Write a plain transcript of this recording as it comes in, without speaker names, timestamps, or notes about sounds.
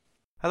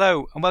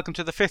Hello and welcome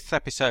to the 5th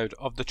episode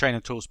of the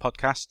Trainer Tools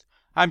podcast.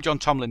 I'm John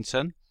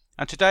Tomlinson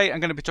and today I'm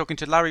going to be talking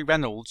to Larry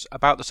Reynolds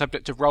about the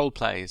subject of role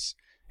plays.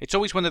 It's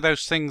always one of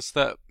those things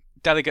that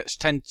delegates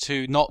tend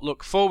to not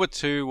look forward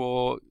to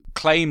or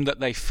claim that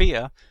they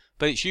fear,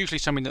 but it's usually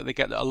something that they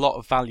get a lot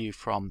of value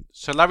from.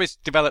 So Larry's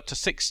developed a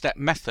 6-step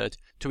method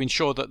to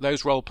ensure that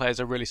those role players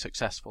are really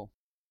successful.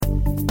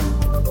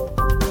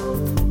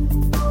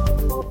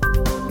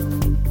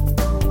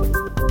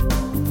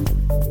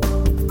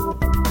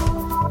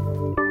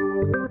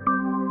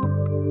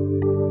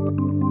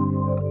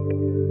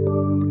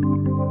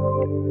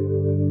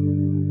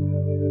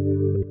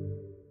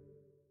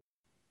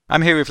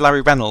 I'm here with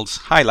Larry Reynolds.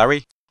 Hi,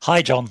 Larry.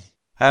 Hi, John.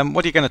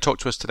 What are you going to talk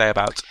to us today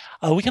about?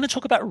 We're going to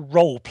talk about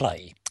role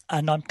play.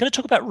 And I'm going to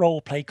talk about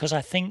role play because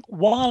I think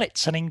while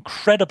it's an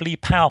incredibly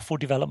powerful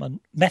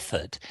development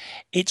method,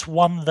 it's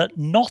one that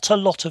not a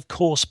lot of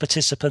course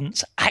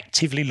participants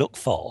actively look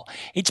for.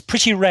 It's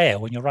pretty rare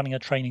when you're running a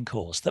training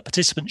course that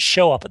participants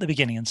show up at the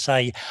beginning and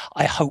say,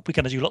 I hope we're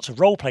going to do lots of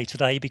role play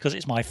today because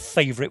it's my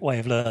favourite way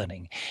of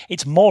learning.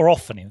 It's more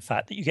often, in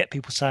fact, that you get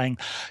people saying,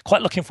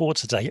 quite looking forward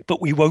to today,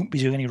 but we won't be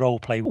doing any role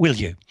play, will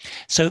you?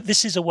 So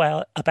this is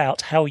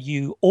about how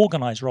you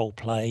organise role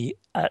play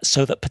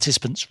so that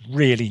participants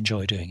really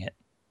enjoy doing it.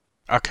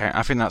 Okay,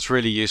 I think that's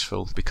really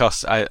useful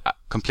because I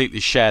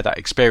completely share that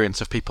experience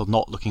of people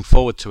not looking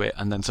forward to it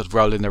and then sort of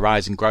rolling their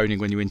eyes and groaning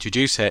when you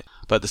introduce it.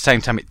 But at the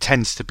same time, it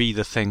tends to be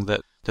the thing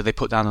that they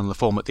put down on the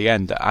form at the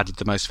end that added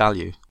the most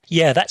value.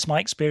 Yeah, that's my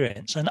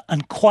experience.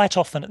 And quite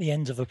often at the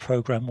end of a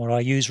program where I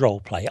use role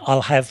play,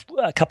 I'll have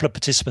a couple of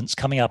participants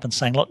coming up and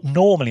saying, look,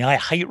 normally I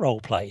hate role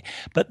play,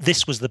 but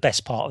this was the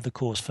best part of the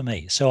course for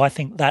me. So I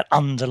think that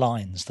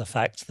underlines the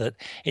fact that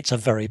it's a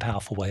very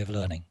powerful way of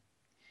learning.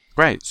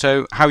 Great.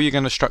 So how are you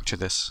going to structure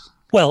this?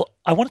 Well,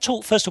 I want to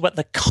talk first about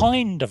the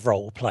kind of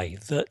role play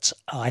that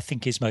I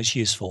think is most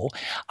useful.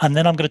 And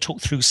then I'm going to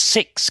talk through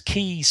 6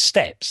 key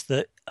steps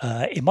that,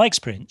 in my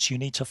experience, you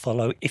need to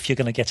follow if you're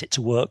going to get it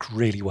to work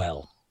really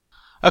well.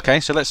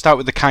 Okay, so let's start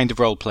with the kind of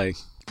role play.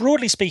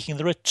 Broadly speaking,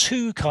 there are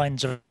 2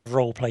 kinds of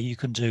role play you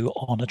can do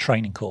on a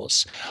training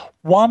course.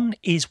 One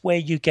is where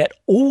you get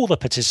all the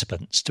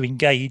participants to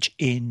engage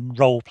in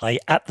role play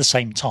at the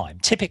same time.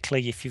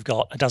 Typically, if you've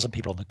got a dozen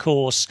people on the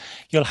course,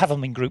 you'll have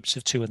them in groups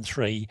of 2 and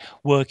 3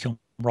 working on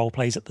role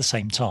plays at the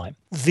same time.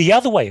 The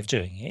other way of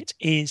doing it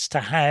is to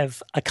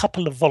have a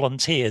couple of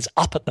volunteers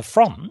up at the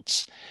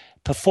front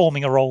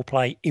performing a role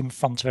play in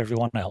front of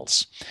everyone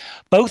else.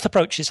 Both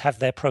approaches have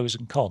their pros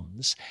and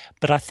cons,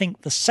 but I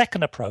think the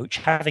second approach,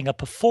 having a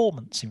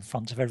performance in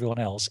front of everyone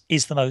else,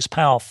 is the most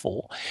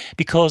powerful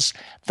because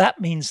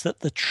that means that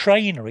the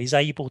trainer is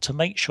able to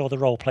make sure the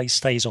role play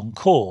stays on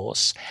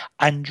course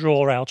and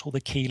draw out all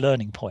the key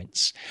learning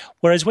points.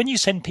 Whereas when you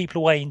send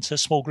people away into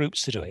small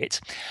groups to do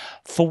it,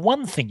 for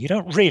one thing, you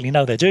don't really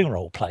know they're doing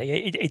role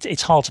play.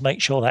 It's hard to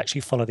make sure they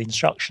actually follow the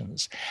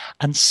instructions.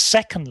 And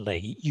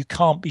secondly, you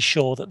can't be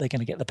sure that they're going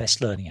to get the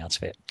best learning out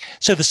of it.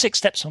 So the 6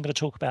 steps I'm going to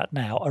talk about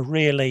now are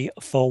really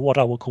for what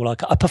I will call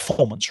like a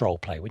performance role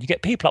play, when you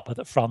get people up at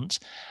the front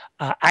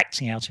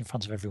acting out in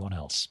front of everyone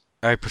else.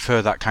 I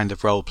prefer that kind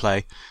of role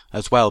play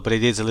as well, but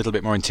it is a little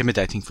bit more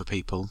intimidating for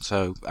people.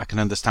 So I can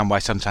understand why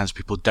sometimes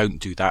people don't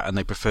do that and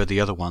they prefer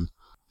the other one,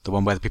 the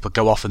one where the people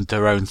go off and do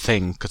their own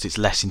thing because it's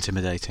less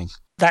intimidating.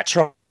 That's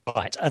right.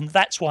 Right. And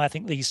that's why I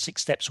think these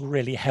 6 steps will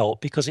really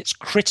help, because it's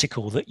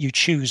critical that you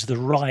choose the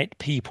right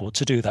people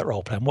to do that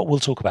role play. And we'll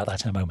talk about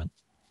that in a moment.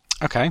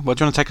 Okay. Well,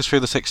 do you want to take us through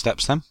the 6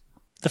 steps then?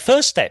 The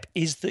first step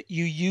is that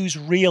you use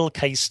real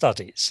case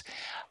studies.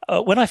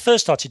 When I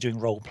first started doing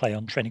role play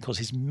on training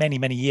courses many,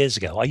 many years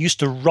ago, I used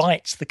to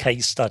write the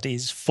case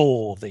studies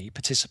for the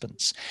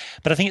participants.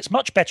 But I think it's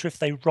much better if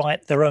they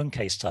write their own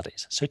case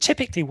studies. So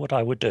typically what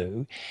I would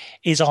do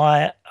is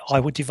I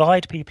would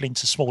divide people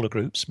into smaller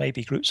groups,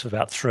 maybe groups of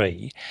about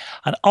 3,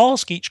 and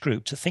ask each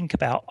group to think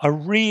about a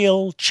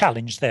real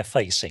challenge they're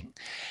facing.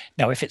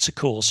 Now, if it's a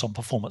course on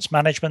performance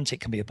management, it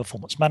can be a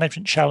performance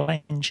management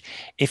challenge.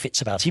 If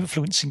it's about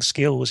influencing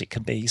skills, it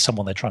can be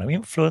someone they're trying to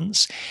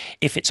influence.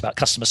 If it's about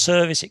customer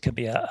service, it can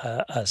be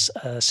a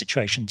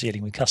situation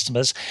dealing with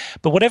customers.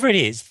 But whatever it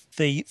is,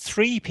 the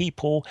 3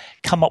 people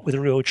come up with a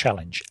real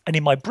challenge. And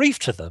in my brief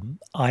to them,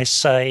 I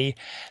say,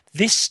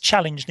 this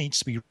challenge needs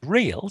to be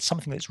real,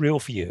 something that's real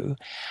for you.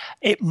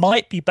 It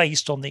might be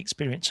based on the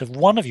experience of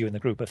one of you in the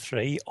group of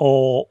 3,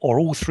 or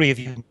all 3 of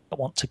you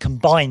want to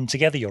combine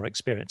together your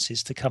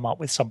experiences to come up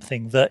with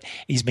something that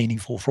is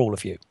meaningful for all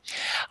of you.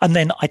 And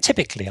then I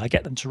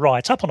get them to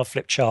write up on a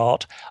flip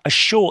chart a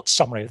short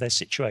summary of their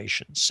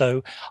situation.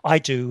 So I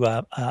do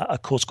a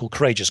course called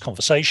Courageous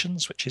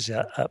Conversations, which is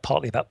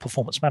partly about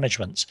performance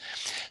management.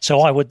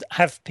 So I would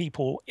have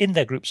people in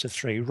their groups of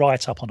 3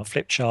 write up on a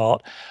flip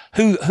chart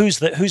who's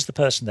the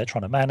person they're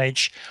trying to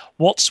manage,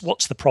 what's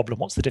the problem,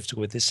 what's the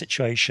difficulty with this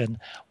situation,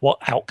 what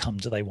outcome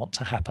do they want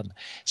to happen.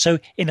 So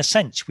in a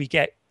sense, we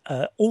get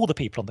all the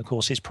people on the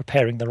courses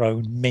preparing their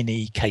own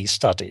mini case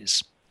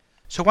studies.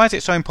 So why is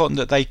it so important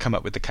that they come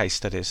up with the case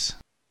studies?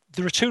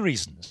 There are 2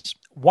 reasons.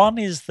 One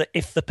is that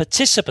if the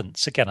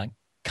participants, again, I'm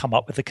come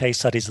up with the case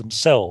studies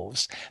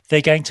themselves,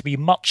 they're going to be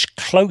much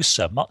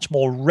closer, much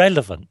more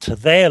relevant to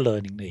their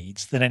learning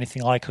needs than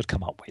anything I could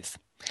come up with.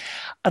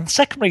 And the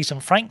second reason,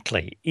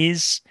 frankly,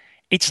 is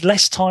it's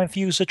less time for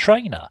you as a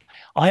trainer.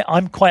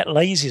 I'm quite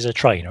lazy as a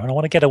trainer, and I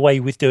want to get away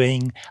with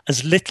doing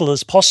as little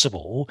as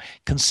possible,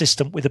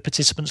 consistent with the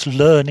participants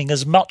learning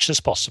as much as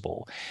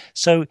possible.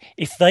 So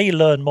if they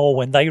learn more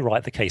when they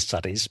write the case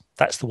studies,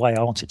 that's the way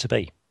I want it to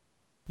be.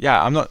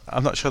 Yeah, I'm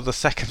not sure the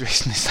second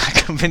reason is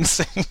that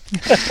convincing.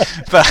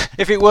 But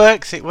if it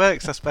works, it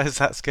works. I suppose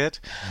that's good.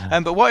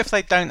 But what if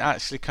they don't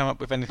actually come up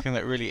with anything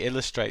that really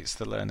illustrates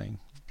the learning?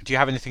 Do you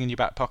have anything in your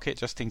back pocket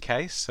just in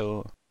case,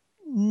 or?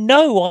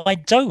 No, I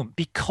don't,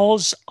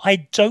 because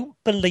I don't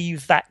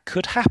believe that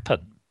could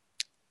happen.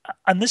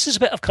 And this is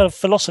a bit of kind of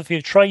philosophy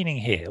of training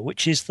here,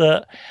 which is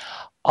that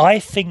I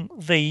think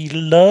the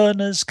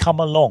learners come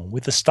along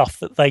with the stuff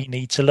that they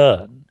need to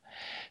learn.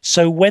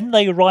 So when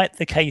they write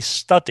the case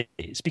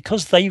studies,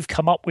 because they've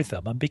come up with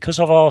them and because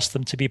I've asked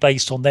them to be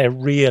based on their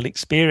real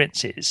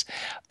experiences,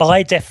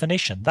 by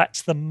definition,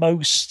 that's the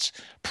most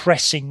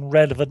pressing,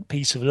 relevant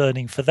piece of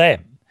learning for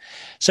them.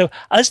 So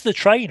as the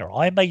trainer,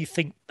 I may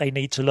think they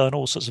need to learn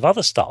all sorts of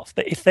other stuff.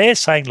 But if they're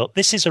saying, look,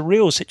 this is a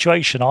real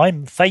situation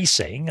I'm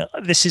facing,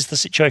 this is the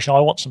situation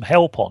I want some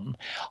help on,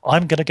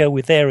 I'm going to go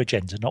with their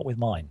agenda, not with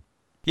mine.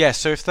 Yeah,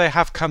 so if they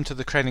have come to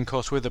the training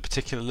course with a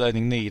particular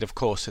learning need, of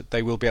course,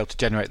 they will be able to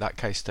generate that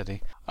case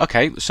study.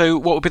 Okay, so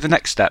what would be the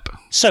next step?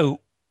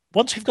 So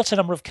once we've got a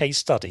number of case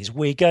studies,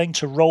 we're going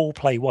to role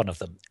play one of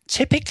them.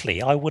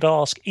 Typically, I would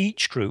ask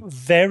each group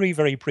very,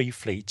 very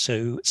briefly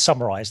to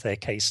summarize their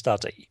case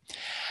study.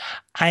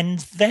 And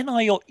then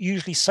I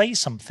usually say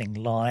something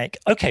like,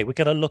 okay, we're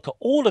going to look at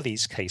all of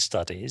these case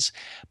studies,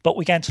 but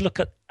we're going to look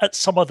at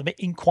some of them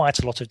in quite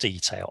a lot of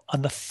detail.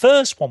 And the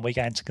first one we're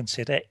going to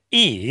consider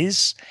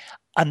is,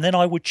 and then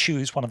I would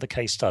choose one of the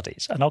case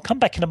studies. And I'll come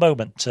back in a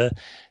moment to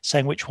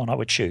saying which one I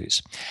would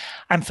choose.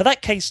 And for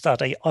that case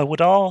study, I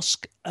would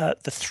ask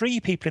the three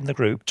people in the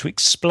group to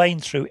explain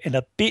through in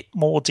a bit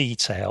more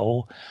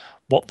detail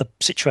what the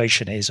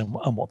situation is and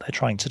what they're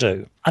trying to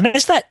do. And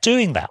as they're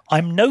doing that,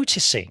 I'm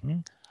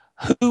noticing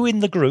who in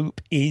the group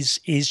is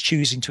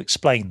choosing to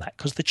explain that,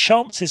 because the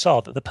chances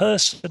are that the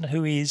person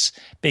who is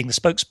being the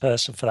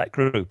spokesperson for that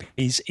group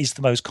is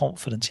the most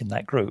confident in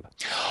that group.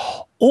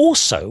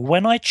 Also,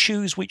 when I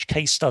choose which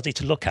case study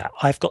to look at,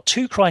 I've got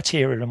two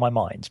criteria in my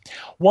mind.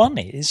 One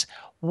is,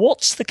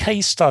 what's the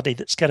case study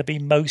that's going to be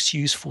most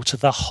useful to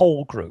the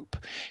whole group?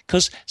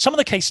 Because some of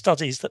the case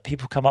studies that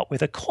people come up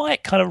with are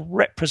quite kind of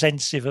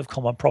representative of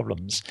common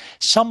problems.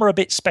 Some are a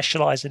bit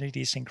specialized and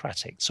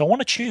idiosyncratic. So I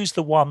want to choose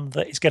the one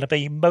that is going to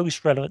be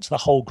most relevant to the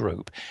whole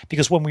group,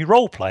 because when we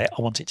role play it,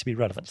 I want it to be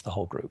relevant to the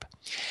whole group.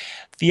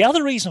 The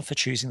other reason for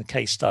choosing the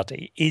case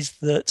study is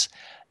that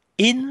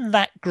in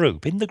that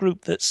group, in the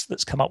group that's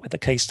come up with the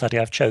case study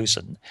I've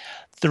chosen,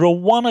 there are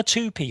one or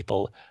two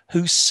people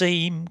who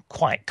seem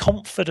quite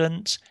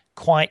confident,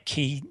 quite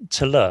keen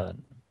to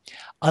learn.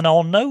 And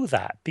I'll know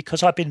that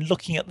because I've been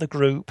looking at the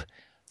group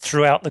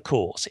throughout the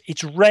course.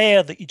 It's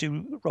rare that you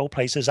do role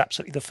plays as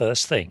absolutely the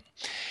first thing.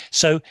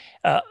 So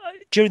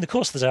during the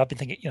course of the day, I've been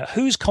thinking,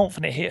 who's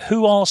confident here?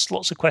 Who asks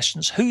lots of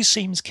questions? Who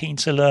seems keen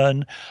to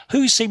learn?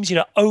 Who seems,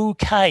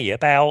 okay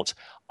about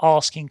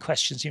asking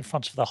questions in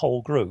front of the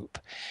whole group?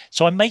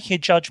 So I'm making a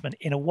judgment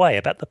in a way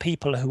about the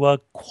people who are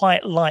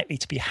quite likely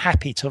to be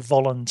happy to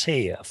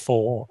volunteer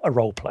for a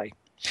role play.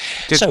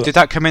 Did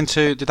that come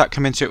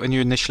into it when you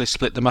initially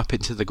split them up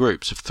into the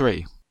groups of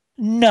three?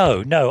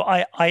 No.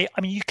 I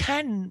mean, you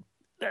can.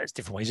 There's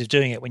different ways of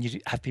doing it when you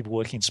have people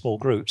working in small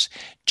groups.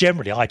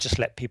 Generally, I just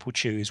let people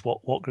choose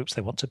what groups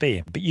they want to be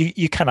in, but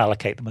you can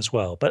allocate them as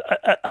well. But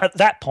at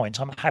that point,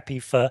 I'm happy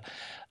for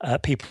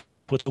people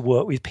to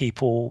work with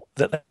people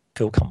that they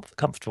feel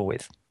comfortable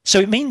with. So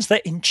it means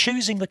that in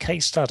choosing the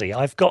case study,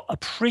 I've got a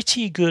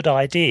pretty good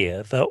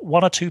idea that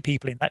one or two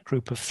people in that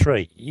group of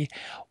three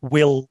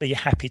will be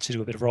happy to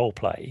do a bit of role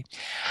play.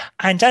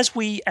 And as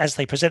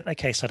they present their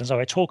case study, as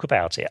I talk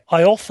about it,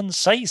 I often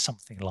say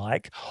something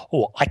like,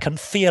 I can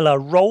feel a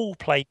role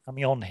play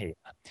coming on here.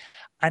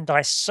 And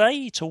I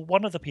say to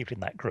one of the people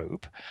in that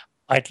group,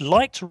 I'd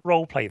like to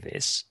role play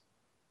this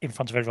in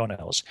front of everyone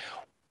else.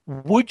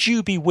 Would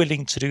you be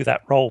willing to do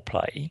that role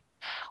play?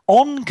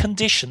 On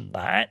condition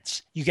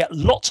that you get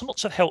lots and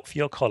lots of help for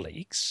your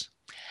colleagues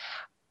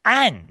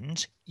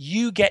and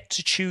you get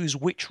to choose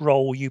which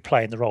role you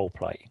play in the role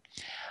play.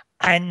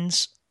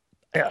 And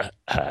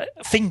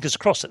fingers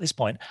crossed at this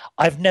point,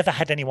 I've never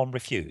had anyone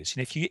refuse.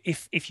 And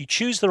if you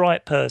choose the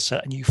right person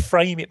and you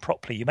frame it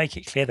properly, you make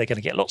it clear they're going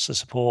to get lots of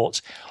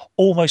support,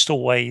 almost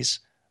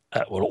always,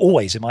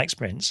 always in my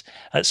experience,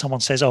 someone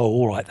says,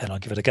 all right, then I'll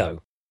give it a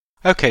go.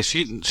 Okay, so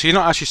you're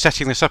not actually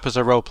setting this up as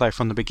a role play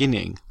from the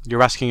beginning.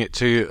 You're asking it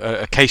to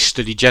a case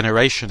study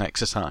generation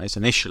exercise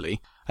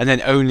initially, and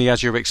then only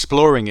as you're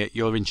exploring it,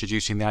 you're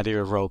introducing the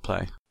idea of role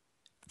play.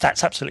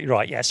 That's absolutely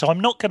right. Yeah. So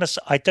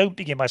I don't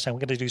begin by saying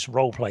we're going to do some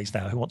role plays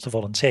now. Who wants to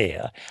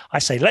volunteer? I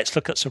say, let's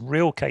look at some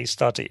real case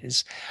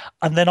studies.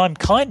 And then I'm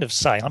kind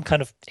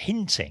of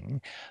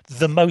hinting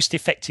the most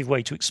effective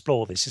way to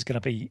explore this is going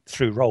to be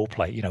through role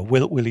play.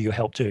 Will you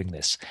help doing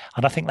this?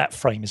 And I think that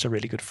frame is a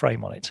really good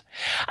frame on it.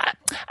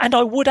 And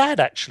I would add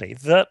actually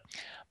that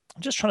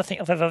I'm just trying to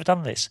think if I've ever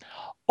done this.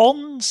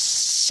 On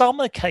some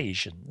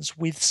occasions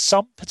with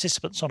some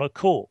participants on a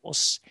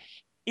course,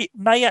 it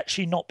may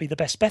actually not be the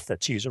best method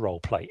to use a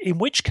role play, in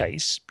which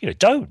case,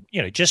 don't,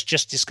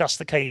 just discuss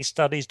the case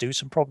studies, do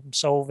some problem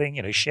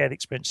solving, share the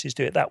experiences,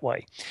 do it that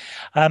way.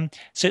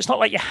 So it's not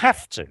like you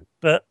have to,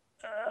 but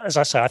as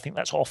I say, I think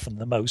that's often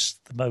the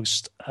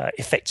most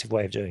effective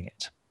way of doing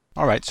it.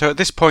 All right, so at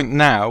this point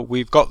now,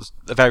 we've got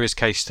the various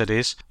case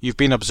studies. You've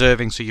been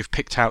observing, so you've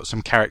picked out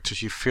some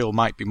characters you feel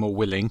might be more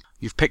willing.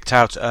 You've picked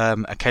out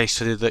a case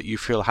study that you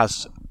feel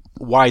has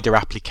wider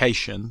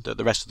application that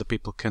the rest of the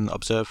people can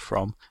observe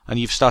from, and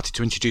you've started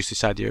to introduce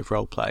this idea of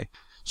role play.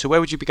 So where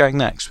would you be going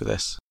next with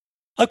this?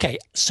 Okay,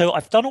 so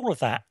I've done all of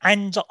that,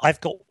 and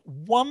I've got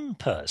one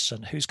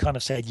person who's kind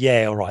of said,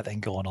 yeah, all right, then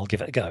go on, I'll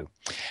give it a go.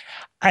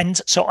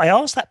 And so I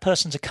asked that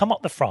person to come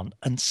up the front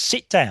and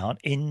sit down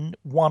in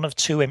one of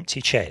two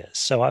empty chairs.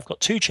 So I've got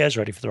two chairs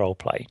ready for the role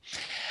play.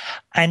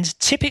 And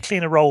typically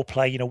in a role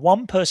play,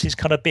 one person is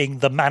kind of being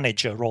the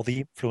manager or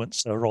the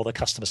influencer or the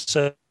customer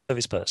service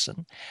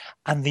person,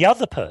 and the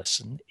other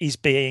person is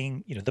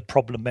being, the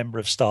problem member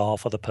of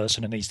staff or the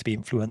person who needs to be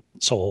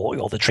influenced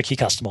or the tricky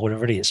customer,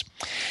 whatever it is.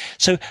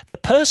 So the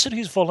person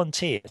who's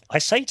volunteered, I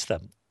say to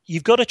them,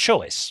 you've got a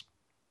choice.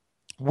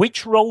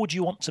 Which role do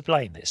you want to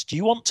play in this? Do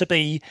you want to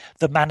be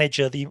the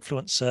manager, the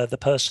influencer, the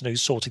person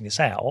who's sorting this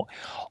out?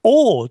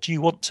 Or do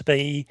you want to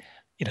be,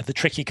 the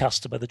tricky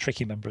customer, the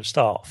tricky member of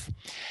staff?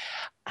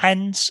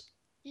 And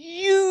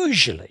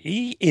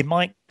usually, in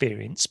my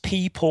experience,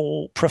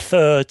 people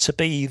prefer to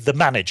be the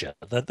manager,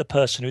 the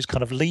person who's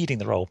kind of leading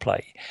the role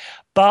play.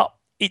 But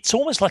it's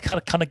almost like a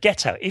kind of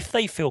get out. If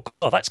they feel,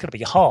 oh, that's going to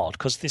be hard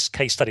because this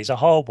case study is a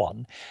hard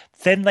one,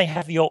 then they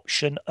have the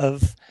option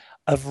of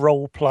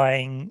role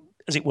playing,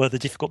 as it were, the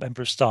difficult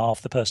member of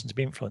staff, the person to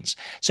be influenced.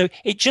 So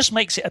it just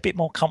makes it a bit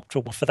more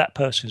comfortable for that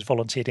person who's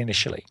volunteered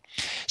initially.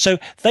 So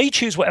they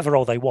choose whatever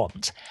role they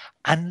want.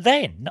 And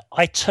then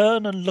I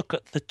turn and look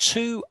at the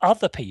two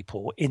other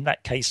people in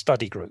that case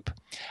study group.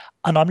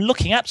 And I'm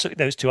looking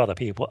absolutely at those two other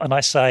people. And I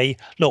say,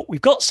 look,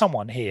 we've got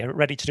someone here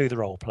ready to do the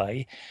role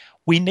play.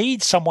 We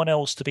need someone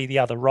else to be the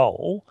other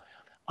role.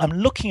 I'm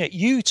looking at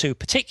you two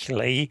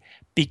particularly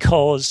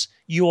because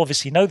you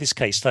obviously know this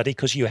case study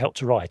because you helped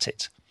to write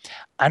it.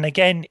 And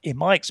again, in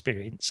my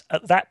experience,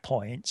 at that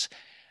point,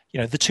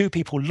 the two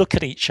people look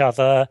at each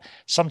other.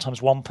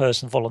 Sometimes one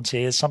person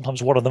volunteers,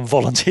 sometimes one of them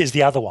volunteers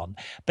the other one.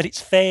 But it's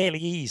fairly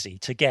easy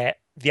to get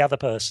the other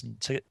person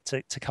to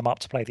come up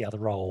to play the other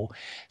role.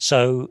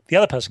 So the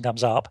other person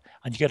comes up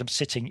and you get them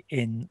sitting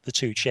in the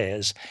two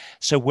chairs.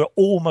 So we're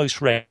almost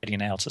ready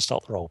now to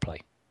start the role play.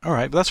 All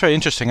right, but that's very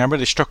interesting. I'm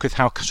really struck with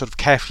how sort of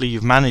carefully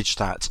you've managed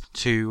that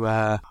to,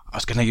 I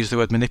was going to use the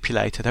word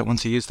manipulate, I don't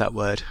want to use that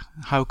word,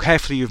 how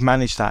carefully you've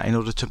managed that in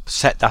order to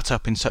set that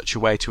up in such a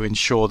way to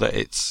ensure that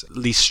it's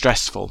least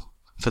stressful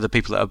for the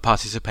people that are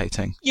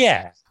participating.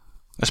 Yeah.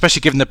 Especially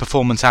given the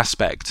performance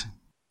aspect.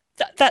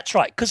 That's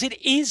right, because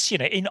it is,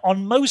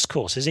 on most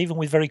courses, even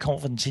with very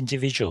confident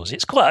individuals,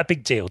 it's quite a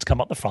big deal to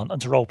come up the front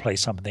and to role play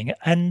something,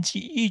 and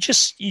you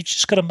just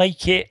got to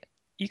make it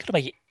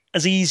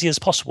as easy as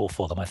possible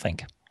for them, I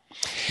think.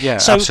 Yeah,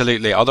 so,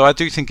 absolutely. Although I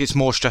do think it's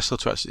more stressful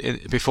to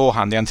actually,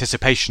 beforehand, the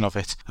anticipation of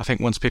it. I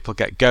think once people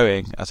get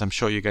going, as I'm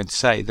sure you're going to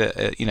say, that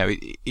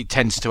it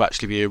tends to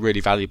actually be a really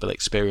valuable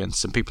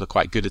experience, and people are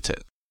quite good at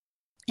it.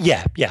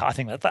 Yeah, I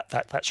think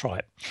that's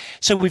right.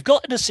 So we've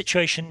got in a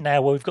situation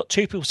now where we've got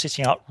two people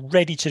sitting up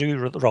ready to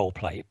do the role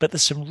play, but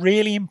there's some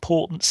really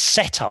important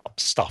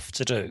setup stuff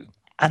to do.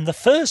 And the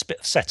first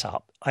bit of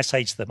setup, I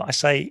say to them,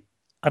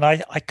 and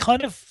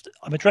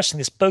I'm addressing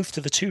this both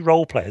to the two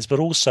role players, but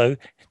also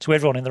to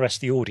everyone in the rest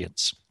of the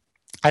audience.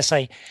 I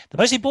say, the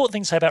most important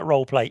thing to say about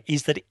role play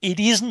is that it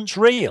isn't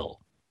real.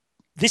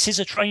 This is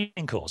a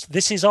training course.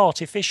 This is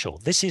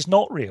artificial. This is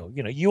not real.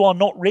 You are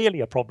not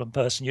really a problem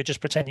person. You're just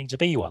pretending to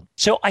be one.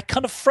 So I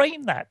kind of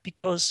frame that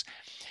because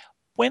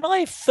when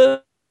I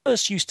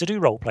first used to do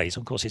role plays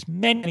on courses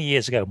many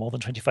years ago, more than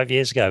 25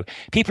 years ago,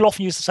 people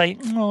often used to say,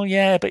 oh,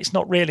 yeah, but it's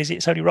not real, is it?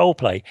 It's only role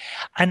play.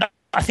 And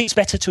I think it's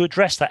better to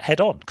address that head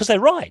on because they're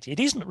right. It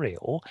isn't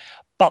real,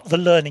 but the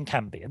learning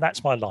can be. And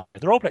that's my line.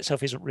 The role play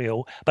itself isn't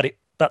real, but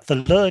the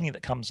learning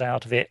that comes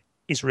out of it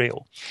is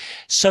real.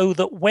 So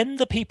that when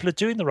the people are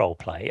doing the role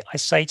play, I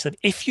say to them,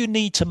 if you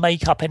need to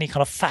make up any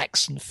kind of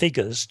facts and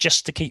figures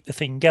just to keep the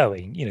thing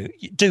going,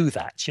 do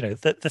that.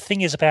 The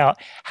thing is about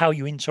how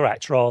you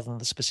interact rather than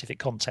the specific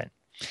content.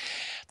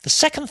 The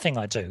second thing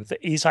I do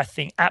that is, I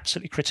think,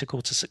 absolutely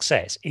critical to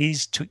success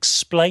is to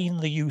explain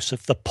the use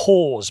of the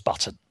pause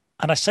button.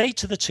 And I say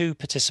to the two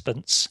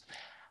participants,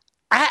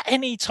 at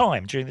any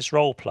time during this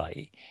role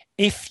play,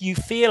 If you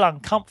feel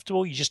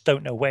uncomfortable, you just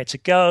don't know where to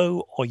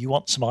go, or you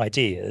want some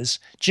ideas,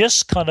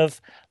 just kind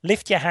of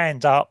lift your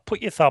hand up,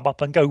 put your thumb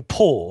up and go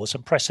pause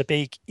and press a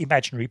big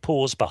imaginary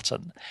pause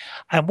button.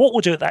 And what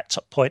we'll do at that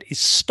point is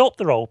stop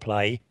the role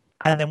play,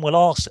 and then we'll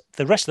ask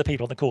the rest of the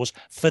people on the course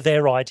for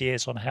their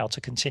ideas on how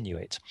to continue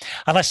it.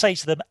 And I say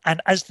to them,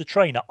 and as the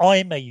trainer,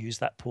 I may use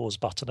that pause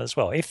button as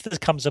well. If there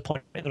comes a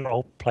point in the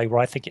role play where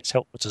I think it's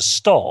helpful to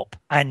stop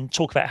and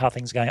talk about how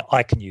things are going,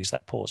 I can use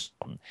that pause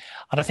button.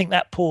 And I think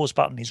that pause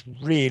button is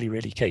really,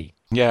 really key.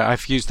 Yeah,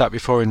 I've used that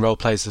before in role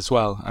plays as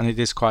well, and it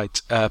is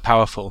quite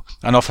powerful.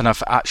 And often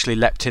I've actually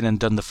leapt in and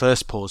done the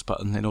first pause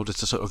button in order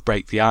to sort of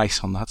break the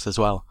ice on that as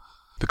well,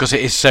 because it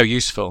is so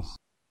useful.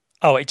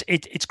 Oh,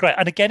 it's great.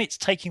 And again, it's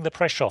taking the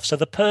pressure off. So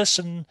the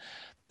person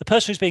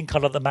who's being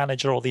kind of the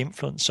manager or the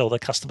influencer or the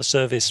customer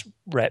service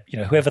rep,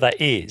 whoever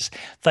that is,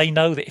 they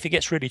know that if it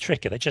gets really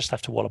tricky, they just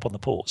have to wallop on the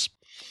pause.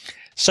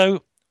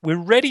 So we're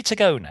ready to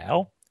go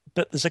now,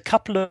 but there's a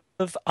couple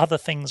of other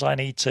things I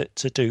need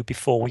to do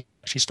before we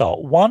actually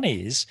start. One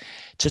is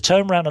to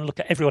turn around and look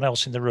at everyone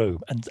else in the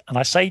room. And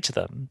I say to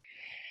them,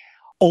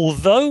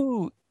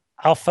 although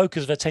our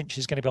focus of attention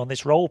is going to be on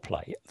this role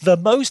play, the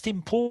most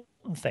important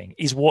thing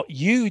is what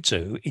you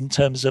do in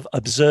terms of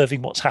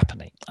observing what's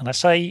happening. And I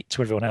say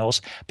to everyone else,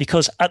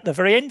 because at the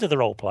very end of the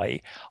role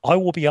play, I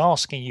will be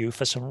asking you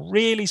for some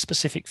really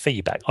specific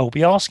feedback. I will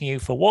be asking you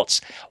for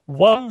what's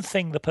one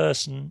thing the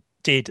person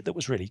did that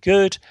was really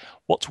good,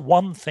 what's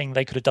one thing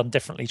they could have done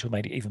differently to have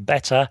made it even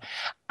better,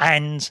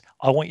 and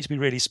I want you to be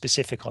really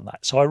specific on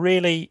that. So I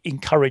really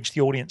encourage the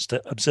audience to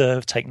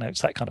observe, take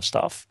notes, that kind of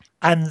stuff.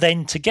 And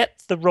then to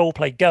get the role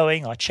play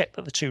going, I check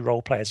that the two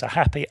role players are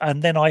happy,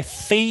 and then I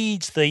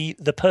feed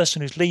the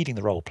person who's leading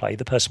the role play,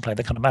 the person playing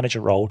the kind of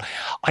manager role,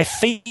 I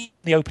feed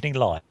the opening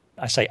line.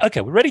 I say, okay,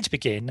 we're ready to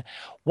begin.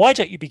 Why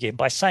don't you begin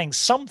by saying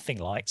something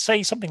like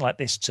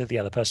this to the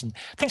other person?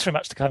 Thanks very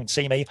much for coming to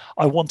see me.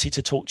 I wanted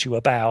to talk to you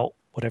about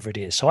whatever it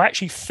is. So I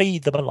actually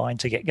feed them a line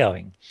to get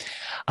going.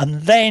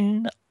 And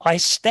then I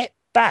step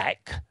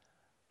back.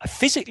 I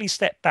physically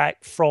step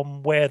back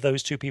from where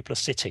those two people are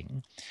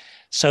sitting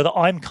so that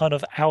I'm kind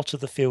of out of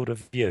the field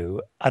of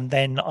view. And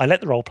then I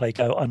let the role play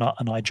go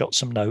and I jot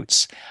some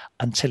notes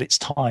until it's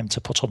time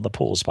to put on the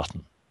pause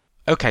button.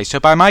 Okay, so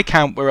by my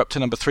count, we're up to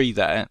number 3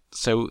 there.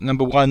 So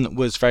number 1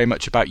 was very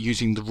much about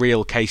using the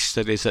real case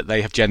studies that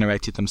they have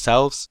generated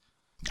themselves,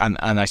 and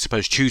I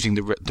suppose choosing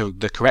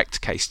the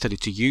correct case study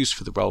to use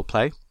for the role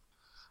play.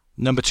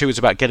 Number 2 was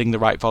about getting the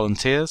right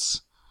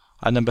volunteers,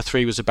 and number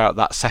 3 was about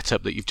that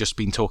setup that you've just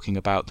been talking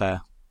about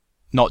there.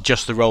 Not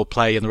just the role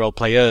play and the role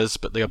players,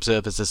 but the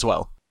observers as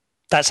well.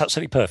 That's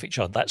absolutely perfect,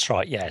 John. That's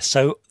right, yeah.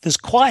 So there's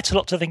quite a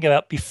lot to think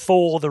about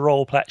before the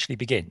role play actually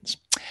begins.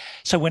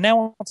 So we're now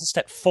on to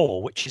step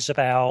 4, which is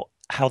about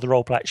how the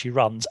role play actually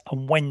runs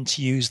and when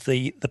to use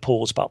the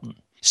pause button.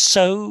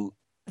 So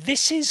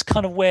this is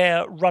kind of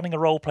where running a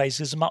role play is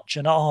as much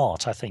an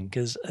art, I think,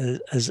 as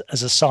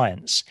a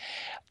science.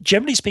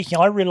 Generally speaking,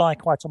 I rely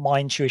quite on my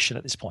intuition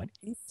at this point.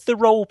 If the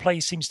role play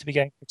seems to be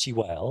going pretty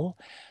well,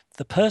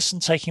 the person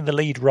taking the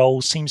lead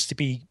role seems to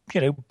be,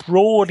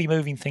 broadly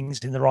moving things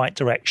in the right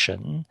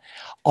direction,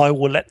 I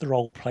will let the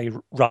role play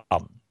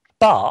run.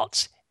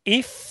 But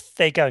if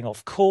they're going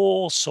off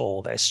course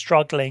or they're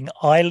struggling,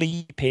 I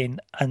leap in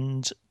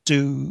and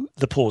do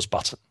the pause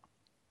button.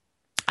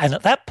 And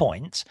at that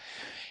point,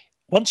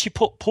 once you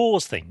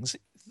pause things,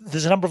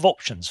 there's a number of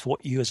options for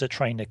what you as a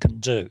trainer can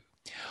do.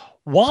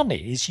 One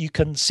is you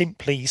can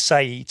simply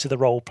say to the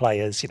role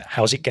players,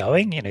 how's it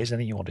going? Is there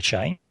anything you want to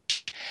change?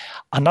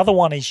 Another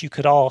one is you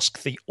could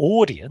ask the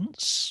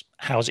audience,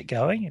 how's it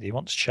going? Do you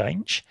want to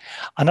change?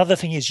 Another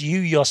thing is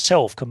you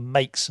yourself can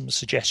make some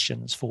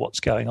suggestions for what's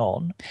going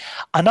on.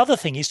 Another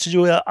thing is to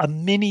do a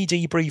mini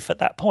debrief at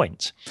that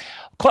point.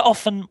 Quite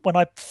often when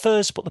I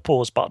first put the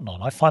pause button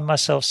on, I find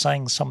myself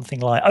saying something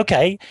like,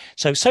 okay,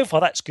 so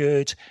far that's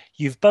good.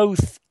 You've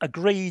both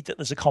agreed that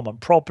there's a common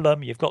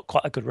problem. You've got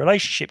quite a good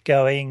relationship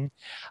going.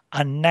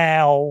 And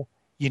now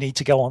you need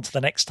to go on to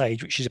the next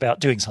stage, which is about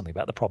doing something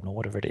about the problem or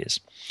whatever it is.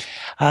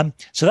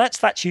 So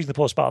that's using the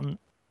pause button.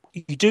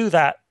 You do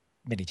that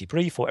mini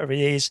debrief or whatever it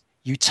is.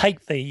 You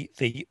take the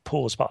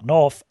pause button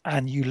off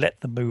and you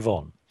let them move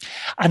on.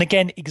 And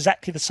again,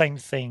 exactly the same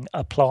thing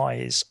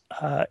applies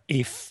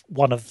if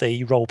one of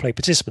the role play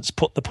participants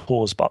put the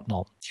pause button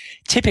on.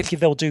 Typically,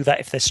 they'll do that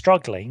if they're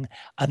struggling,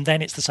 and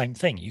then it's the same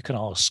thing. You can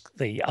ask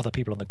the other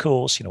people on the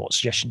course, what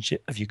suggestions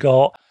have you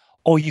got?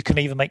 Or you can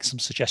even make some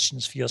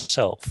suggestions for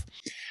yourself.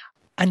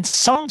 And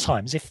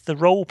sometimes if the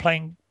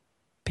role-playing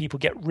people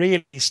get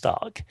really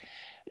stuck,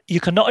 you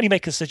can not only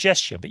make a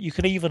suggestion, but you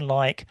can even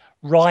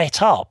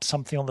write up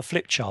something on the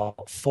flip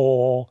chart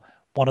for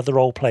one of the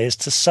role players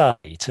to say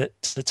to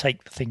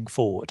take the thing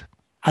forward.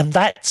 And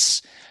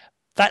that's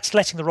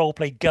letting the role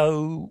play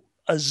go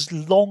as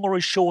long or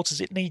as short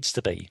as it needs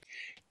to be.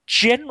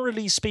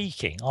 Generally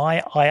speaking,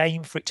 I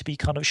aim for it to be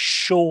kind of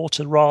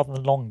shorter rather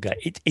than longer.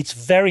 It's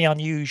very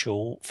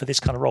unusual for this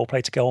kind of role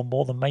play to go on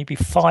more than maybe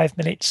 5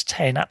 minutes,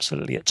 10,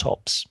 absolutely at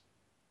tops.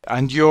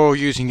 And you're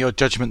using your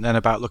judgment then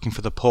about looking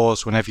for the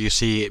pause whenever you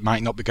see it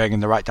might not be going in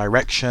the right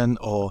direction,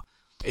 or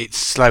it's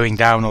slowing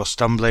down or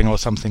stumbling or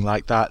something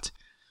like that.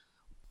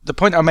 The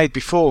point I made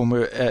before when we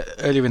were,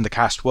 earlier in the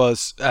cast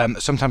was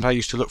sometimes I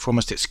used to look for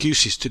almost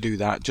excuses to do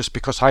that, just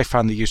because I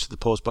found the use of the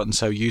pause button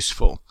so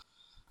useful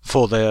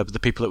for the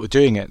people that were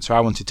doing it. So I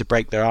wanted to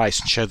break their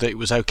ice and show that it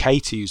was okay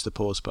to use the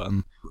pause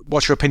button.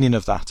 What's your opinion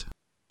of that?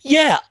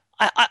 Yeah,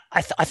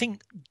 I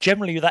think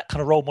generally that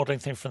kind of role modeling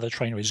thing from the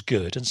trainer is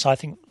good. And so I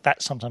think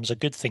that's sometimes a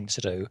good thing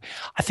to do.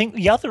 I think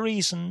the other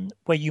reason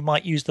where you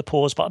might use the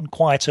pause button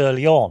quite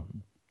early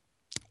on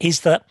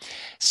is that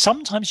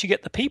sometimes you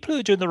get the people who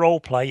are doing the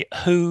role play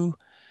who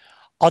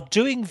are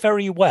doing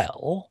very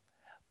well,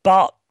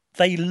 but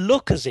they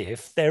look as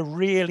if they're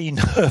really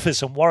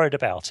nervous and worried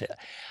about it.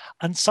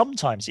 And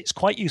sometimes it's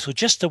quite useful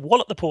just to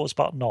wallop the pause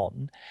button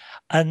on,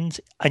 and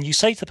you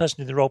say to the person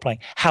doing the role playing,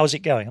 "How's it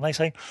going?" And they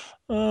say,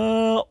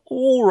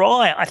 "All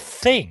right, I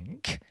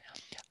think."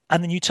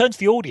 And then you turn to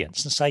the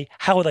audience and say,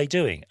 "How are they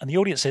doing?" And the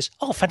audience says,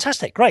 "Oh,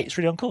 fantastic, great, it's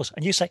really on course."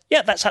 And you say,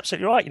 "Yeah, that's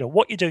absolutely right.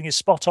 What you're doing is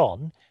spot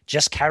on.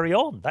 Just carry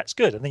on. That's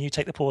good." And then you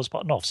take the pause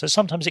button off. So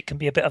sometimes it can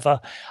be a bit of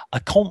a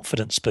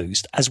confidence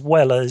boost as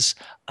well as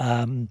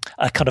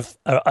a kind of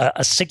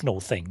a signal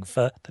thing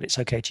for that it's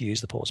okay to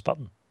use the pause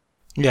button.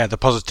 Yeah, the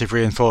positive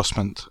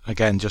reinforcement,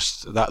 again,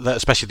 just that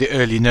especially the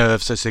early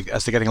nerves as they're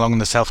getting along and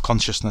the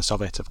self-consciousness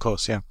of it, of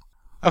course, yeah.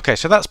 Okay,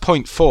 so that's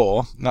point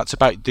 4. That's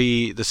about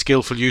the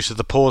skillful use of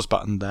the pause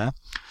button there.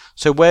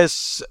 So where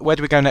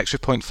do we go next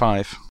with point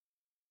 5?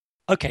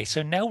 Okay,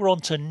 so now we're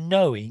on to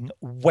knowing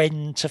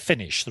when to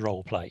finish the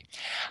role play.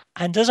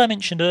 And as I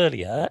mentioned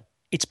earlier,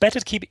 it's better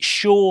to keep it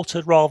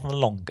shorter rather than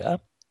longer.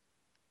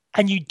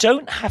 And you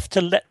don't have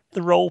to let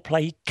the role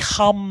play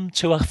come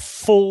to a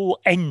full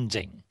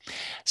ending.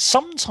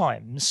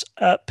 Sometimes,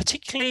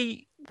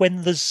 particularly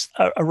when there's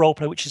a role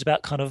play which is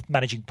about kind of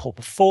managing poor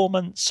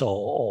performance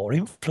or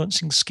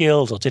influencing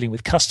skills or dealing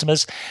with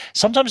customers,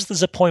 sometimes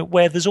there's a point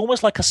where there's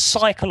almost like a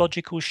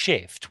psychological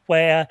shift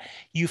where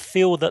you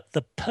feel that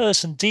the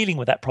person dealing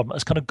with that problem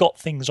has kind of got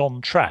things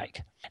on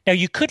track. Now,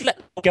 you could let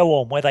them go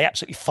on where they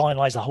absolutely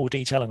finalise the whole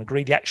detail and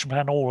agree the action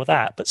plan, all of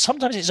that, but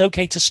sometimes it's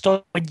okay to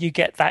stop when you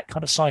get that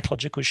kind of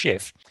psychological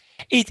shift.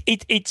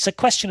 It's a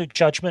question of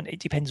judgment. It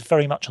depends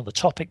very much on the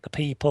topic, the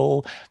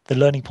people, the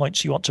learning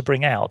points you want to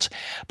bring out.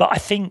 But I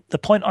think the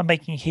point I'm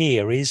making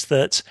here is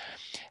that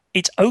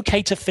it's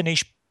okay to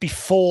finish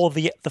before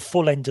the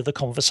full end of the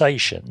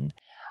conversation,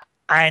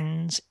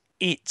 and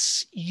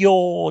it's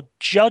your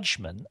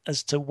judgment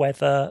as to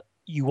whether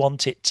you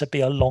want it to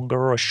be a longer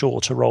or a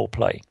shorter role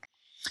play.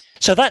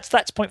 So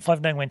that's point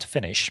 5, knowing when to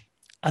finish.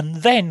 And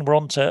then we're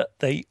on to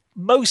the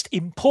most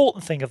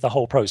important thing of the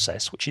whole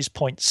process, which is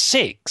point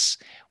 6,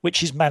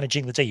 which is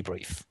managing the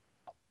debrief.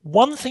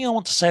 One thing I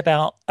want to say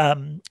about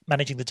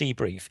managing the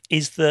debrief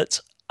is that,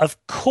 of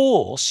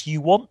course,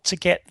 you want to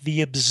get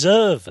the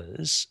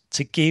observers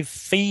to give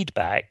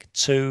feedback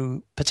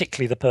to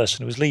particularly the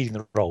person who was leading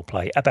the role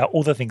play about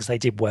all the things they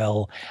did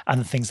well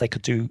and the things they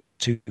could do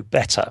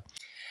better.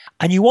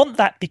 And you want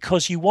that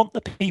because you want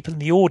the people in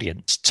the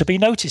audience to be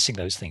noticing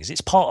those things.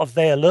 It's part of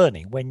their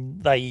learning when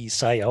they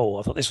say, "Oh,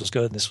 I thought this was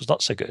good and this was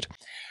not so good."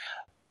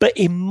 But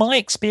in my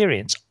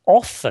experience,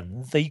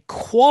 often the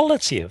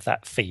quality of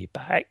that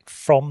feedback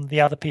from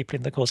the other people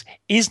in the course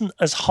isn't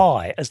as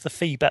high as the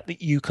feedback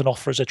that you can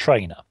offer as a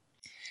trainer.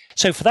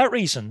 So for that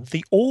reason,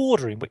 the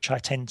order in which I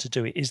tend to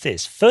do it is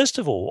this. First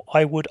of all,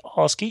 I would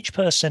ask each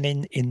person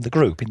in the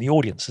group, in the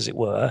audience, as it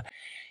were,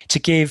 to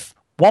give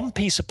one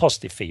piece of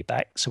positive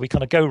feedback. So we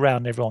kind of go around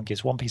and everyone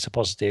gives one piece of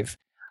positive,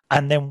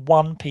 and then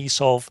one piece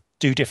of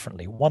do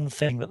differently, one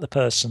thing that the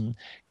person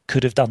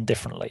could have done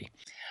differently.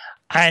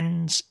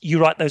 And you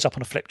write those up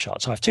on a flip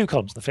chart. So I have 2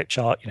 columns on the flip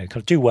chart, kind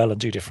of do well and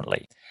do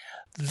differently.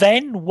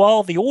 Then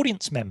while the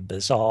audience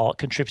members are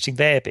contributing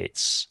their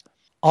bits,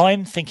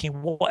 I'm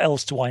thinking, what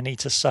else do I need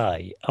to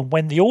say? And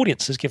when the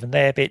audience has given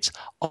their bits,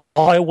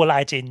 I will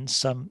add in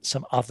some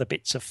other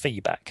bits of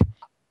feedback.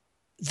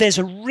 There's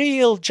a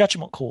real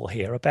judgment call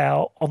here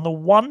about, on the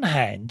one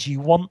hand, you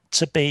want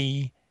to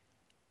be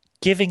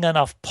giving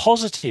enough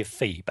positive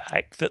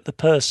feedback that the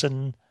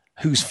person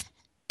who's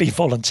been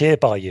volunteered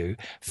by you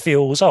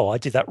feels, "Oh, I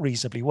did that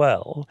reasonably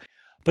well."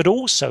 But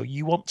also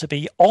you want to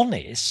be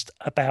honest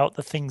about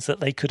the things that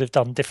they could have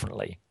done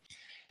differently.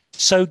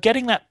 So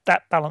getting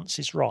that balance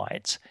is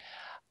right.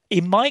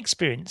 In my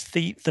experience,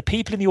 the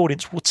people in the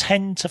audience will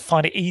tend to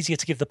find it easier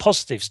to give the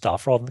positive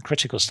stuff rather than the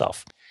critical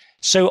stuff.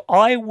 So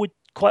I would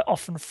quite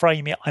often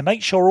frame it, I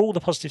make sure all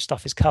the positive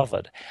stuff is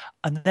covered.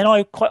 And then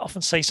I quite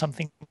often say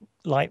something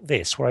like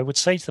this, where I would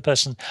say to the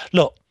person,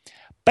 "Look,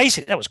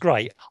 basically, that was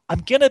great.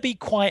 I'm going to be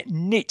quite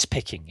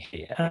nitpicking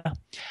here,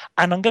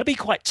 and I'm going to be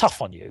quite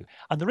tough on you.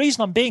 And the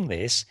reason I'm being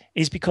this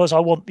is because I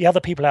want the other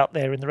people out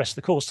there in the rest of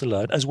the course to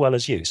learn as well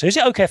as you. So is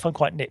it okay if I'm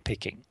quite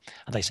nitpicking?"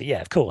 And they say, "Yeah,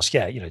 of course.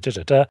 Yeah,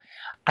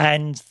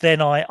 And then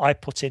I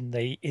put in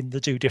the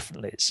do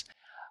differentlys.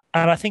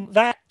 And I think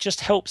that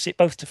just helps it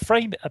both to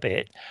frame it a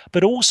bit,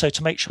 but also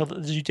to make sure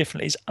that the do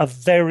differently are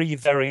very,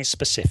 very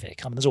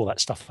specific. I mean, there's all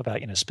that stuff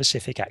about,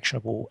 specific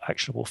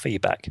actionable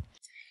feedback.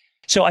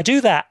 So I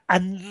do that.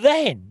 And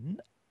then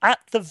at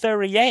the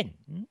very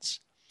end,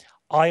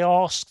 I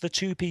ask the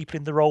two people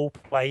in the role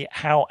play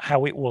how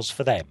it was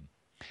for them.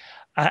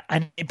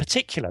 And in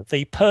particular,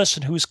 the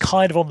person who was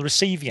kind of on the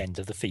receiving end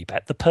of the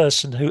feedback, the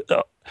person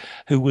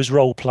who was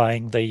role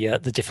playing the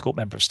difficult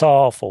member of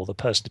staff, or the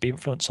person to be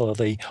influenced, or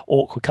the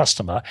awkward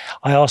customer,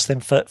 I asked them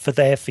for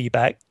their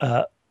feedback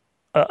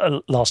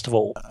last of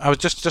all. I was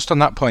just on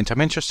that point.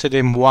 I'm interested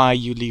in why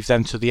you leave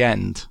them to the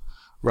end,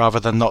 rather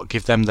than not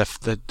give them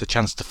the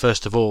chance to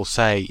first of all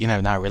say,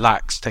 now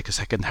relax, take a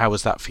second. How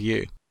was that for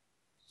you?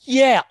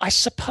 Yeah, I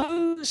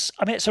suppose.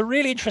 I mean, it's a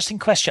really interesting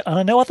question, and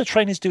I know other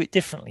trainers do it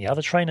differently.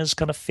 Other trainers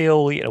kind of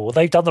feel, well,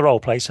 they've done the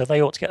role play, so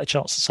they ought to get a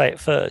chance to say it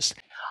first.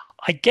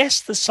 I guess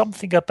there's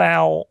something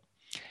about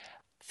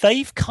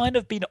they've kind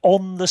of been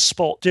on the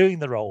spot doing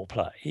the role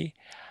play,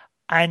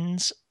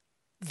 and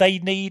they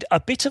need a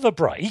bit of a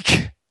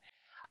break,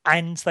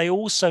 and they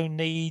also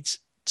need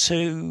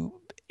to,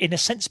 in a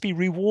sense, be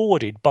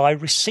rewarded by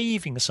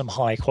receiving some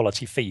high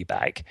quality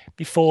feedback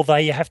before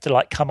they have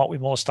to come up with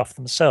more stuff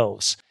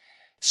themselves.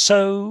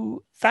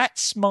 So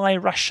that's my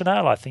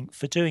rationale, I think,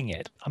 for doing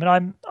it. I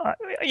mean,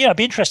 I'd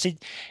be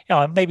interested,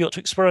 maybe ought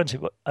to experiment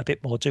a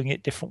bit more, doing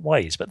it different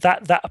ways. But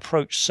that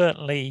approach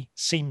certainly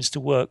seems to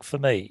work for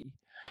me.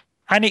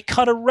 And it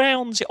kind of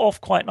rounds it off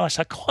quite nice.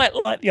 I quite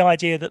like the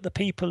idea that the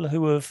people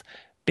who have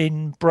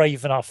been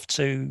brave enough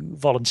to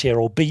volunteer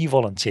or be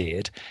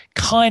volunteered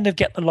kind of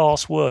get the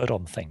last word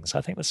on things.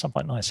 I think there's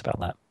something nice about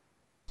that.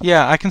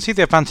 Yeah, I can see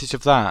the advantage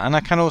of that, and I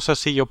can also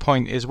see your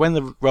point is when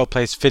the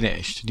roleplay is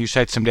finished and you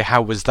say to somebody,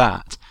 how was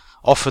that?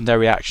 Often their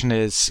reaction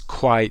is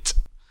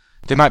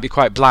they might be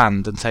quite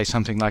bland and say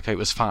something like it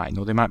was fine,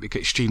 or they might be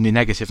extremely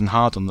negative and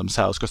hard on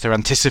themselves because they're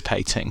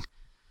anticipating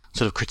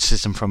sort of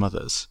criticism from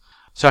others.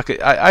 So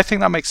I think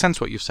that makes sense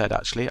what you've said,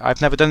 actually.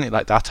 I've never done it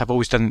like that. I've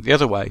always done it the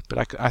other way,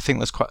 but I think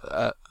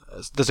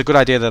there's a good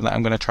idea that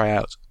I'm going to try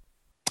out.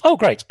 Oh,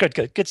 great.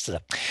 Good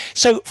stuff.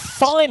 So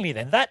finally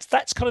then,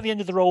 that's kind of the end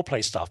of the role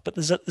play stuff, but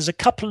there's a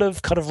couple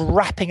of kind of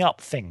wrapping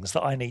up things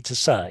that I need to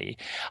say.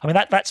 I mean,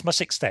 that's my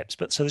 6 steps,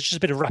 but so there's just a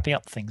bit of wrapping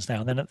up things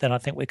now, and then I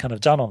think we're kind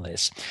of done on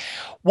this.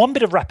 One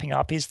bit of wrapping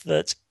up is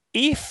that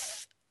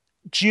if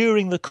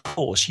during the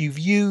course you've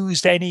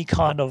used any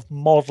kind of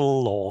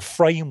model or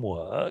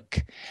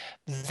framework,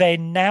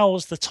 then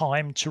now's the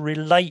time to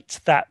relate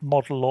that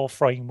model or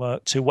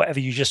framework to whatever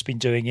you've just been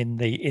doing in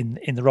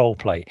the role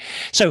play.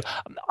 So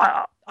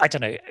I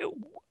don't know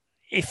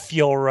if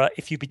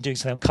you've been doing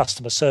something on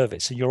customer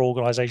service and your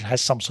organization has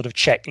some sort of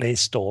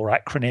checklist or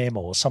acronym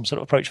or some sort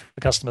of approach for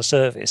customer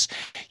service,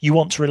 you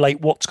want to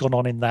relate what's gone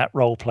on in that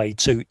role play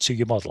to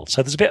your model.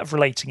 So there's a bit of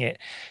relating it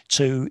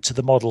to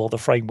the model or the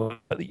framework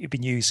that you've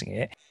been using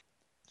it.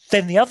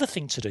 Then the other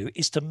thing to do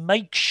is to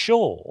make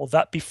sure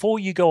that before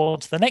you go on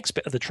to the next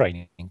bit of the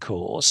training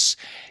course,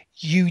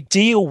 you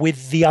deal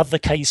with the other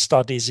case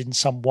studies in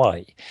some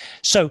way.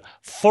 So,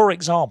 for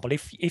example,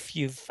 if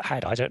you've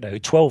had,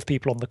 12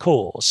 people on the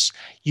course,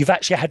 you've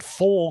actually had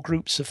 4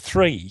 groups of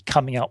 3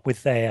 coming up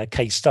with their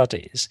case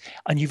studies,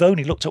 and you've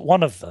only looked at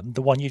one of them,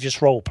 the one you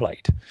just role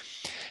played.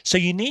 So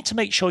you need to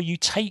make sure you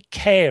take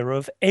care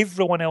of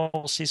everyone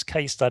else's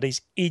case studies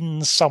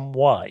in some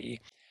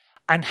way.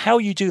 And how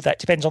you do that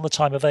depends on the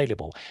time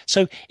available.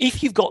 So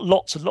if you've got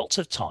lots and lots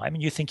of time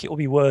and you think it will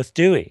be worth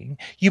doing,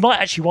 you might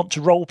actually want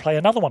to role play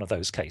another one of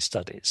those case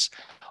studies,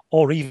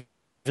 or even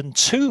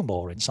 2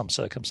 more in some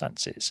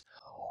circumstances.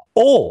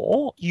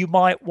 Or you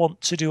might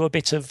want to do a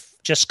bit of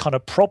just kind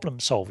of problem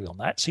solving on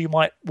that. So you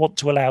might want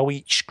to allow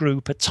each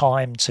group a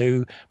time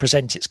to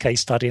present its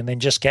case study and then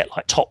just get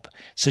top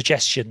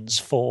suggestions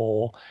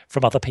from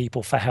other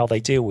people for how they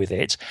deal with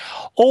it.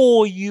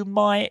 Or you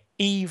might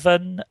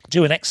even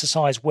do an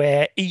exercise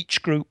where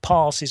each group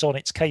passes on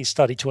its case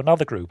study to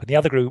another group and the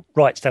other group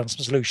writes down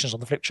some solutions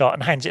on the flip chart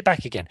and hands it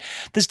back again.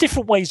 There's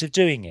different ways of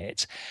doing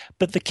it,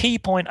 but the key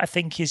point I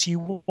think is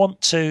you want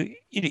to,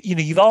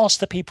 you've asked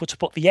the people to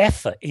put the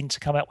effort in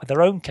to come out with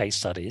their own case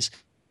studies.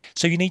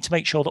 So you need to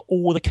make sure that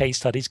all the case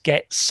studies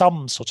get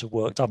some sort of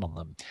work done on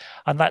them.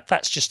 And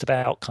that's just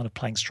about kind of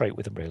playing straight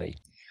with them, really.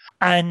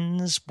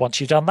 And once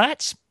you've done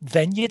that,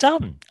 then you're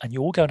done. And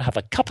you all go and have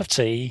a cup of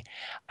tea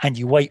and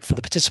you wait for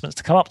the participants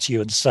to come up to you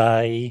and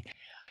say,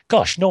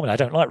 gosh, normally I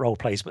don't like role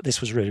plays, but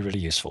this was really, really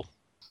useful.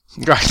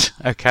 Right,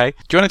 okay.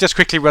 Do you want to just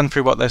quickly run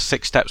through what those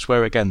 6 steps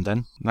were again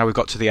then? Now we've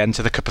got to the end,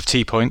 to the cup of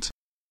tea point.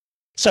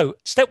 So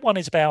step 1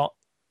 is about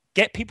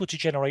get people to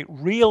generate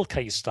real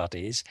case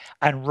studies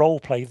and role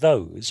play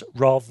those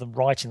rather than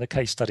writing the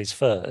case studies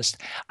first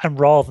and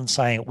rather than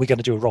saying we're going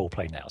to do a role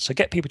play now. So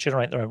get people to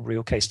generate their own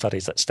real case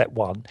studies. That's step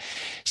 1.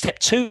 Step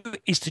 2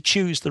 is to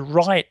choose the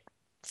right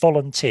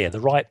volunteer, the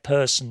right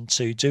person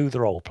to do the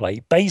role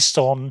play based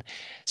on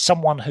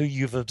someone who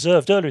you've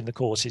observed earlier in the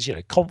course is,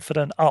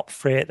 confident, up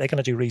for it, they're going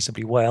to do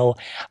reasonably well,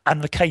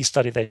 and the case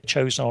study they're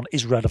chosen on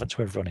is relevant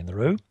to everyone in the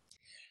room.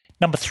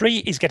 Number 3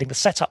 is getting the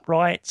setup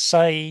right.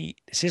 Say,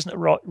 this isn't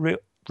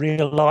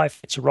real life,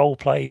 it's a role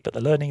play, but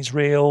the learning is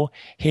real.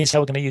 Here's how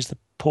we're going to use the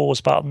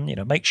pause button.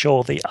 Make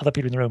sure the other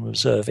people in the room are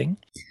observing.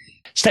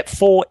 Step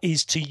 4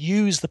 is to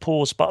use the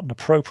pause button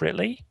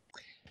appropriately.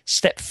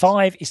 Step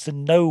 5 is to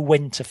know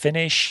when to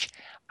finish.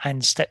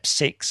 And step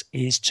 6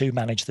 is to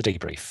manage the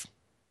debrief.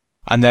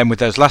 And then with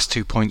those last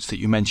 2 points that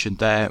you mentioned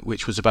there,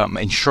 which was about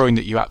ensuring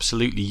that you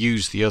absolutely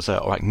use the other,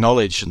 or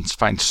acknowledge and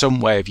find some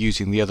way of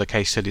using the other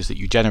case studies that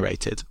you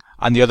generated.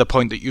 And the other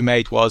point that you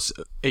made was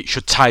it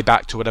should tie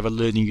back to whatever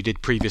learning you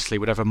did previously,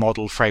 whatever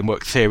model,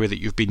 framework, theory that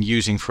you've been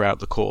using throughout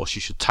the course.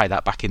 You should tie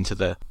that back into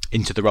the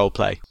role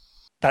play.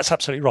 That's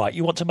absolutely right.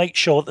 You want to make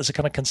sure that there's a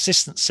kind of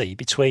consistency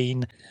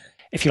between,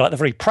 if you like, the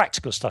very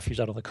practical stuff you've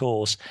done on the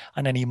course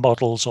and any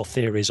models or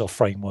theories or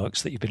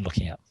frameworks that you've been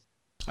looking at.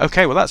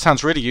 Okay, well, that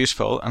sounds really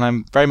useful, and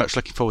I'm very much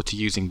looking forward to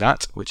using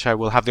that, which I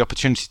will have the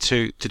opportunity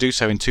to do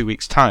so in 2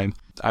 weeks' time.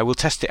 I will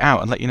test it out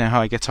and let you know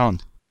how I get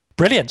on.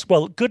 Brilliant.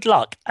 Well, good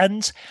luck.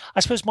 And I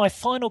suppose my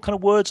final kind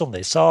of words on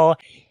this are,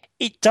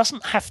 it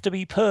doesn't have to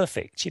be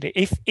perfect.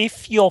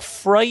 If your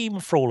frame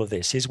for all of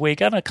this is we're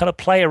going to kind of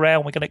play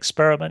around, we're going to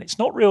experiment, it's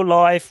not real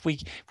life, we're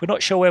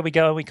not sure where we're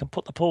going, we can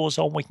put the pause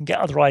on, we can get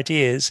other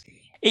ideas,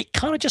 it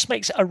kind of just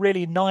makes it a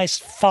really nice,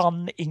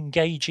 fun,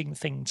 engaging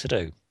thing to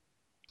do.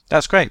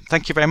 That's great.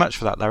 Thank you very much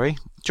for that, Larry. Do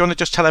you want to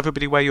just tell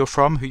everybody where you're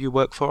from, who you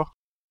work for?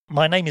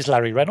 My name is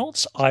Larry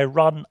Reynolds. I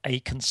run a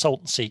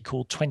consultancy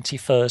called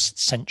 21st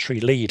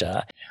Century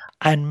Leader,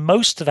 and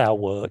most of our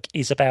work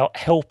is about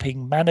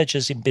helping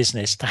managers in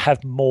business to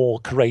have more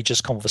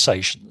courageous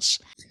conversations.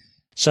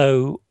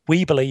 So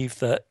we believe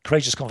that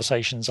courageous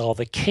conversations are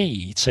the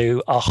key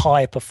to a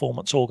high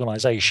performance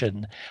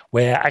organization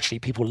where actually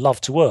people love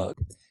to work.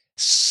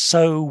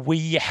 So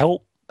we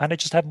help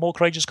managers to have more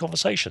courageous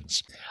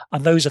conversations.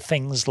 And those are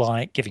things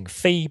like giving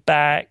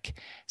feedback,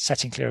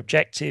 setting clear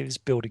objectives,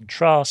 building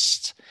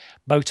trust,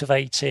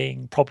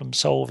 motivating, problem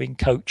solving,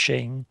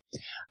 coaching.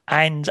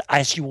 And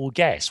as you will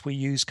guess, we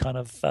use kind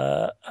of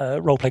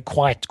role play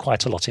quite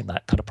a lot in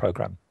that kind of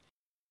program.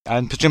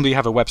 And presumably you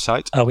have a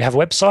website. We have a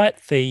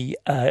website. The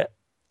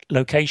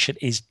location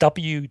is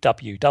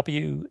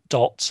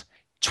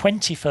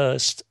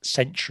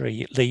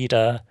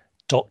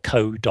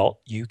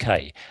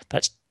www.21stcenturyleader.co.uk.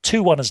 That's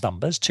 21 as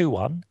numbers,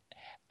 21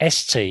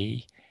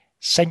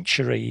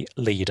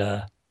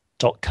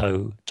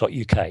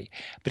 centuryleader.co.uk.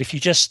 But if you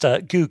just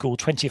Google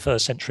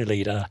 21st Century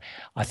Leader,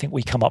 I think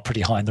we come up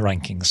pretty high in the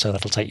rankings, so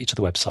that'll take you to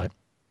the website.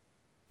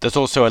 There's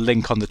also a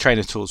link on the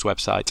Trainer Tools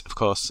website, of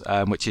course,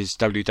 which is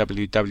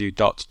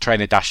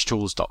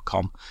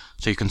www.trainer-tools.com.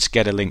 So you can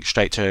get a link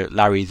straight to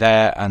Larry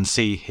there and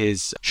see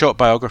his short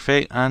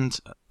biography and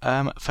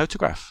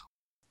photograph.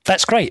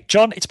 That's great.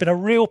 John, it's been a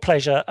real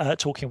pleasure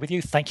talking with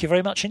you. Thank you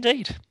very much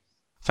indeed.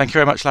 Thank you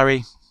very much,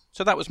 Larry.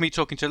 So that was me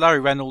talking to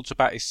Larry Reynolds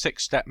about his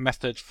 6-step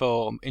method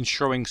for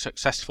ensuring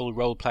successful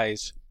role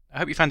plays. I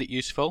hope you found it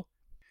useful.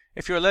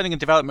 If you're a learning and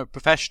development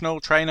professional,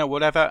 trainer,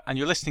 whatever, and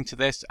you're listening to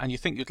this and you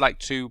think you'd like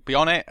to be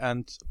on it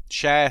and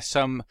share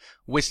some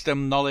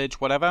wisdom, knowledge,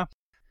 whatever,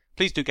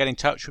 please do get in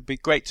touch. It would be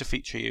great to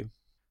feature you.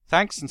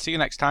 Thanks, and see you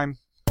next time.